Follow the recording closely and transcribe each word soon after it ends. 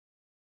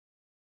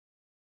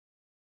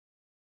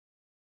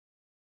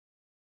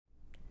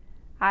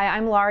Hi,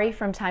 I'm Laurie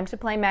from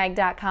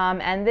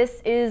TimeToPlayMag.com, and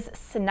this is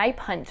Snipe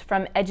Hunt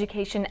from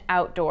Education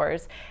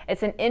Outdoors.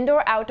 It's an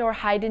indoor-outdoor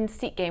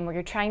hide-and-seek game where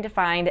you're trying to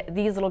find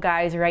these little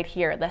guys right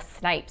here, the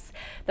snipes.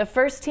 The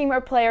first team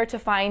or player to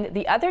find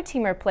the other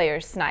team or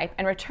player's snipe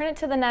and return it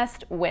to the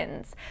nest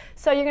wins.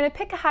 So you're going to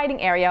pick a hiding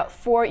area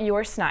for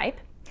your snipe.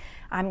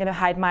 I'm going to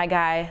hide my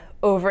guy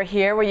over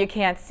here where you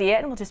can't see it,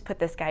 and we'll just put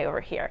this guy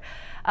over here.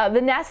 The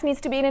nest needs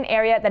to be in an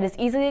area that is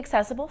easily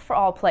accessible for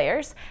all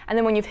players, and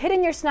then when you've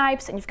hidden your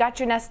snipes and you've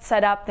got your nest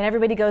set up, then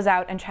everybody goes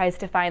out and tries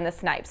to find the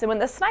snipes. And when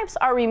the snipes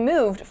are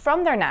removed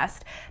from their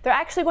nest, they're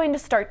actually going to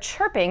start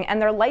chirping,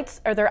 and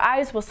their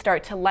eyes will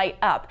start to light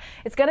up.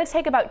 It's going to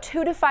take about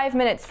 2 to 5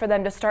 minutes for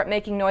them to start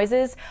making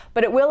noises,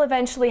 but it will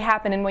eventually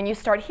happen, and when you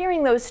start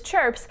hearing those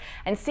chirps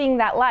and seeing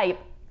that light,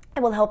 it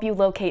will help you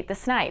locate the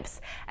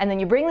snipes. And then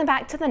you bring them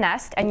back to the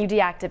nest and you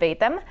deactivate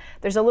them.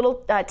 There's a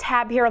little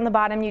tab here on the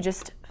bottom. You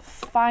just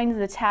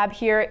find the tab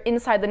here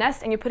inside the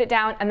nest and you put it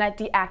down, and that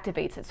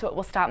deactivates it so it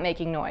will stop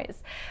making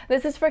noise.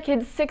 This is for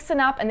kids 6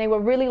 and up, and they will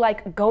really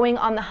like going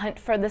on the hunt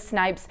for the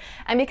snipes.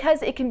 And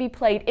because it can be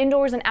played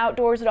indoors and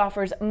outdoors, it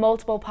offers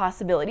multiple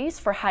possibilities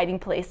for hiding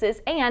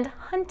places and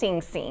hunting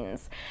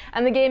scenes.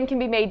 And the game can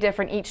be made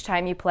different each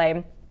time you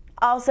play.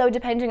 Also,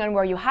 depending on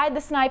where you hide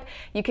the snipe,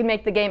 you can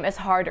make the game as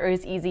hard or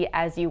as easy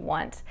as you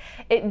want.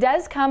 It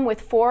does come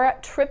with 4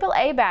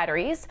 AAA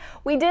batteries.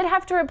 We did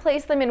have to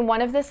replace them in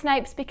one of the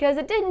snipes because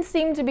it didn't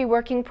seem to be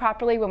working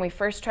properly when we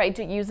first tried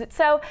to use it,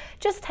 so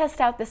just test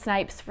out the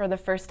snipes for the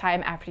first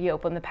time after you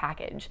open the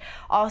package.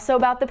 Also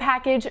about the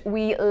package,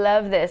 we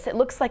love this. It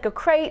looks like a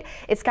crate.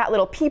 It's got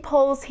little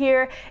peepholes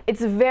here.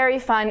 It's very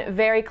fun,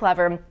 very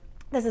clever.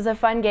 This is a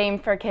fun game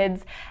for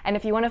kids, and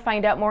if you want to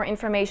find out more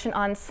information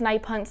on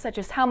Snipe Hunt, such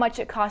as how much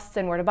it costs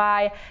and where to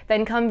buy,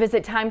 then come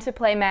visit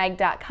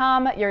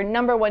TimeToPlayMag.com, your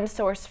 #1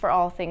 source for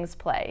all things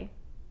play.